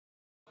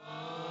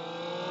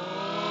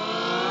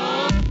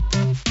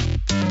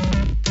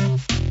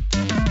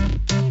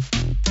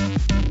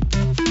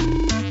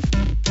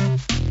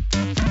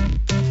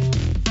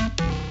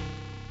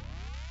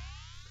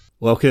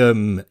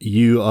Welcome.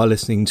 You are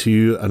listening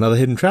to another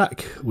hidden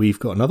track. We've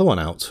got another one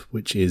out,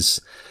 which is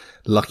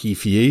lucky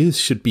for you. This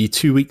should be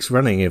 2 weeks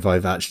running if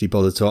I've actually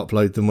bothered to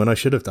upload them when I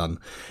should have done.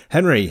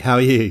 Henry, how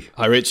are you?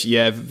 Hi, Rich.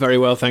 Yeah, very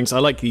well, thanks. I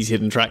like these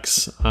hidden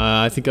tracks.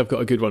 I think I've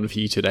got a good one for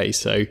you today.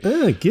 So,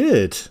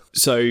 Good.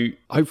 So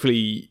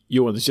hopefully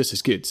your one is just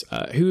as good.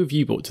 Who have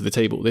you brought to the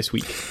table this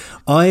week?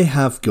 I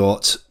have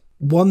got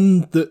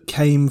one that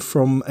came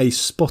from a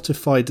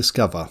Spotify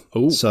Discover.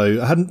 Ooh.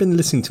 So I hadn't been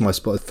listening to my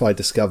Spotify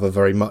Discover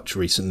very much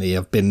recently.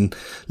 I've been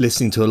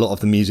listening to a lot of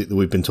the music that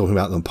we've been talking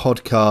about on the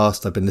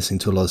podcast. I've been listening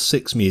to a lot of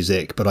Six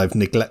music, but I've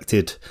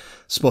neglected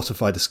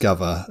Spotify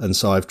Discover. And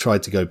so I've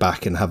tried to go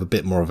back and have a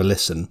bit more of a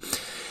listen.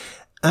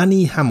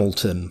 Annie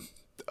Hamilton.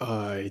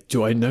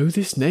 Do I know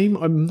this name?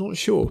 I'm not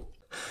sure.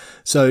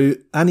 So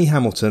Annie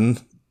Hamilton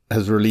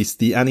has released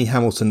the Annie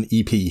Hamilton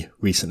EP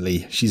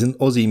recently. She's an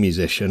Aussie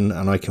musician,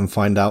 and I can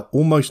find out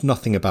almost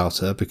nothing about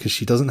her because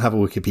she doesn't have a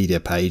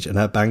Wikipedia page, and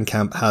her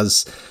Bandcamp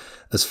has,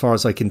 as far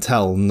as I can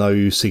tell,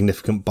 no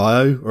significant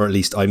bio, or at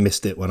least I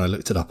missed it when I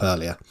looked it up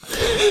earlier.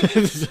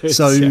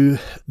 So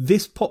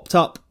this popped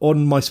up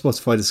on my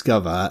Spotify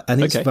Discover,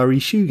 and it's very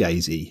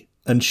shoegazy,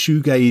 and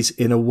shoegaze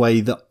in a way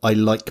that I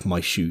like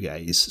my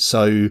shoegaze.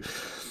 So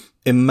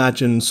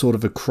imagine sort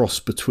of a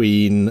cross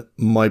between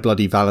My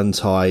Bloody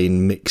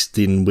Valentine mixed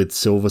in with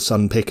Silver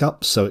Sun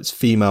pickups. So it's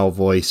female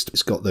voiced.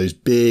 It's got those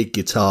big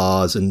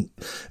guitars, and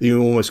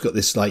you almost got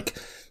this like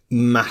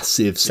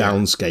massive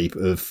soundscape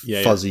of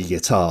fuzzy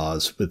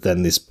guitars, but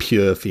then this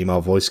pure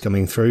female voice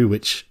coming through,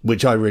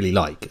 which I really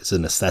like as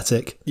an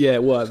aesthetic. Yeah,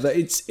 well,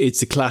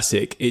 it's a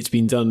classic. It's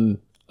been done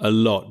a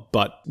lot,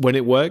 but when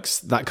it works,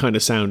 that kind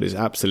of sound is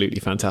absolutely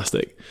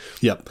fantastic.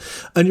 Yep.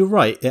 And you're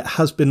right, it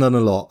has been done a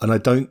lot, and I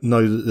don't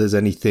know that there's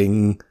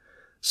anything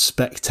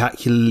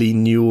spectacularly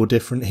new or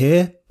different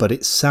here, but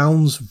it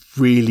sounds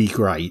really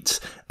great,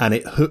 and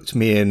it hooked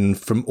me in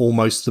from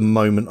almost the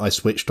moment I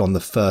switched on the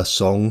first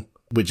song,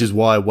 which is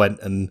why I went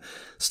and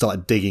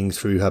started digging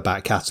through her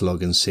back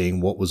catalogue and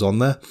seeing what was on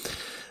there.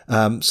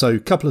 So a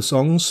couple of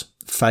songs.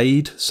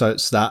 Fade, so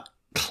it's that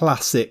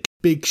classic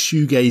big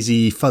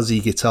shoegazy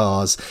fuzzy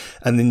guitars,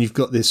 and then you've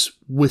got this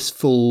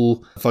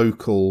wistful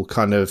vocal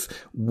kind of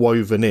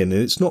woven in,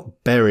 and it's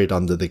not buried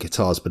under the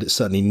guitars, but it's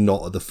certainly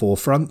not at the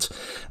forefront.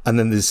 And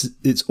then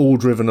it's all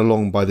driven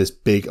along by this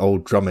big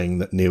old drumming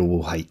that Neil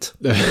will hate.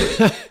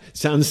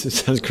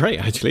 Sounds great,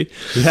 actually.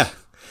 Yeah.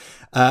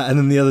 And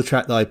then the other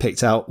track that I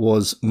picked out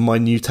was My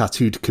New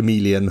Tattooed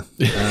Chameleon,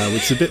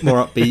 which is a bit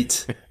more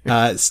upbeat.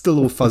 It's still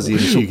all fuzzy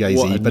and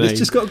shoegazy, but it's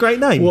just got a great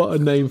name. What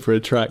a name for a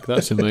track.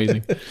 That's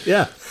amazing.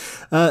 Yeah.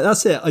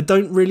 That's it. I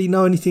don't really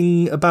know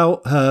anything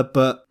about her,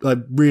 but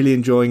I'm really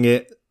enjoying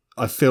it.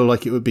 I feel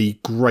like it would be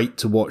great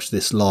to watch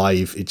this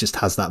live. It just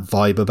has that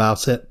vibe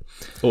about it.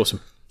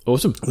 Awesome.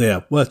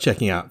 Yeah, worth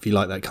checking out if you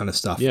like that kind of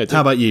stuff. Yeah,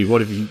 how about you? What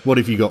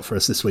have you got for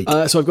us this week?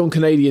 So I've gone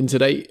Canadian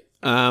today.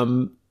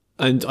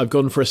 And I've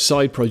gone for a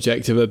side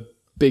project of a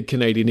big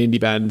Canadian indie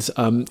band.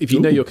 If you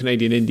know your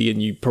Canadian indie,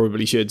 and you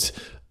probably should,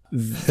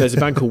 there's a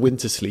band called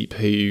Winter Sleep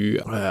who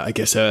I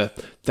guess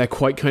they're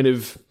quite kind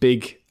of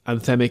big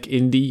anthemic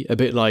indie, a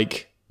bit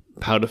like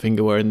Powderfinger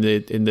were in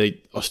the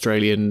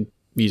Australian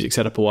music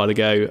setup a while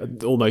ago,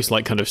 almost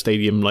like kind of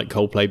stadium like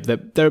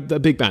Coldplay. They're a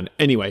big band.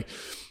 Anyway,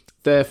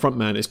 their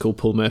frontman is called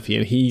Paul Murphy,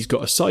 and he's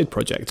got a side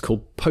project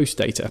called Post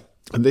Data.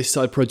 And this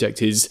side project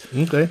has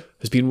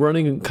been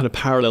running kind of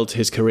parallel to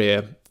his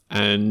career,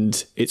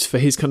 and it's for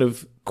his kind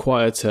of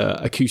quieter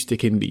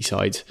acoustic indie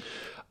side.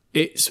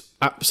 It's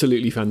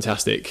absolutely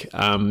fantastic.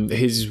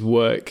 His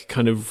work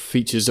kind of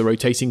features a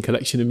rotating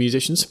collection of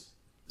musicians.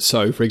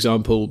 So, for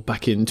example,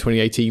 back in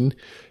 2018,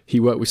 he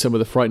worked with some of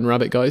the Frightened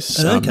Rabbit guys.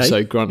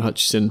 So Grant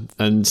Hutchinson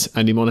and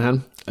Andy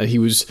Monahan. He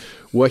was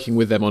working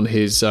with them on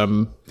his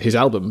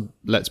album,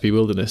 Let's Be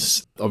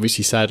Wilderness.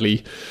 Obviously,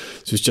 sadly,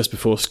 this was just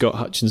before Scott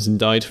Hutchinson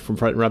died from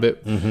Frightened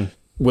Rabbit. Mm-hmm.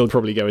 We'll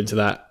probably go into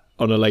that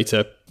on a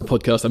later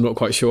podcast. I'm not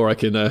quite sure I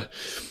can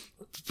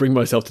bring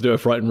myself to do a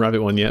Frightened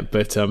Rabbit one yet,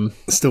 but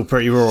still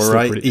pretty raw,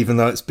 right? Even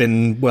though it's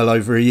been well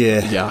over a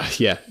year.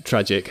 Yeah,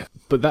 tragic.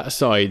 But that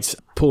aside,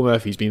 Paul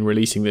Murphy's been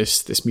releasing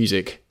this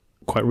music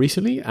quite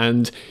recently,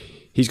 and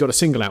he's got a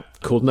single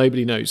out called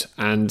Nobody Knows,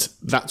 and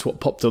that's what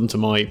popped onto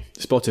my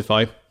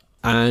Spotify,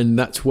 and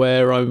that's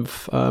where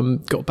I've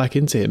got back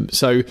into him.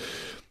 So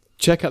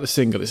check out the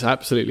single. It's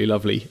absolutely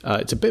lovely.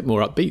 It's a bit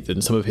more upbeat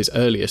than some of his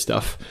earlier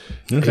stuff.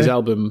 Okay. His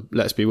album,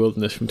 Let's Be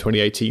Wilderness from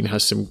 2018,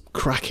 has some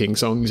cracking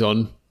songs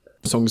on.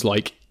 Songs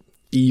like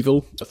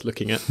Evil, worth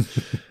looking at.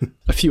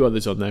 A few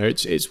others on there.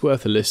 It's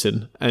worth a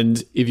listen.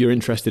 And if you're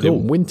interested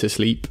in Winter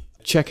Sleep,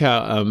 check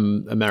out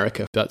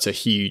America. That's a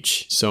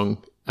huge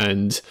song.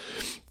 And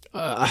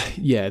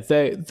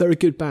they're a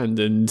good band,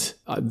 and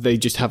they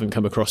just haven't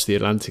come across the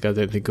Atlantic, I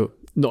don't think,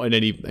 not in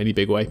any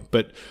big way.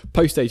 But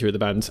Post Data are the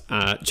band.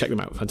 Check them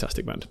out.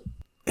 Fantastic band.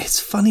 It's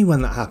funny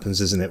when that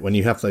happens, isn't it? When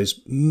you have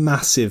those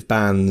massive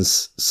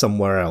bands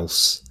somewhere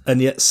else,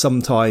 and yet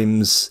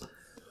sometimes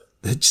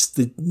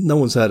no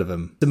one's heard of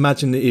them.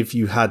 Imagine if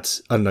you had,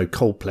 I don't know,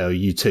 Coldplay or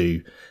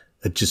U2,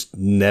 had just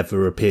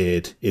never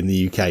appeared in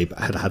the UK, but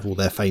had had all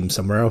their fame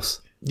somewhere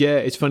else. Yeah,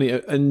 it's funny.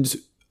 And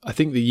I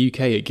think the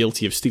UK are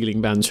guilty of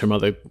stealing bands from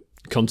other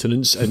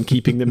continents and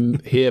keeping them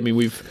here. I mean,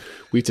 we've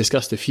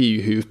discussed a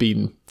few who've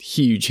been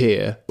huge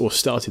here or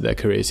started their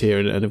careers here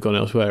and have gone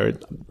elsewhere.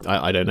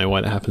 I don't know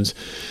why that happens.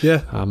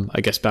 Yeah.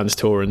 I guess bands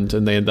tour and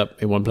they end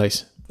up in one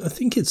place. I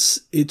think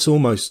it's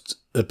almost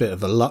a bit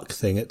of a luck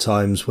thing at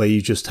times where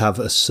you just have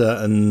a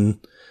certain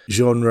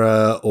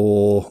genre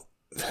or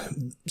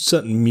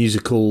certain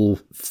musical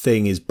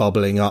thing is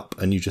bubbling up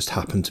and you just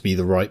happen to be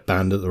the right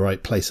band at the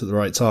right place at the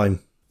right time.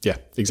 Yeah,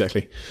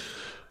 exactly.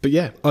 But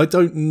yeah. I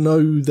don't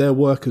know their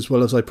work as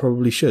well as I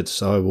probably should,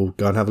 so I will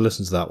go and have a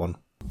listen to that one.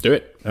 Do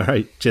it. All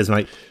right. Cheers,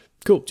 mate.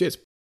 Cool. Cheers.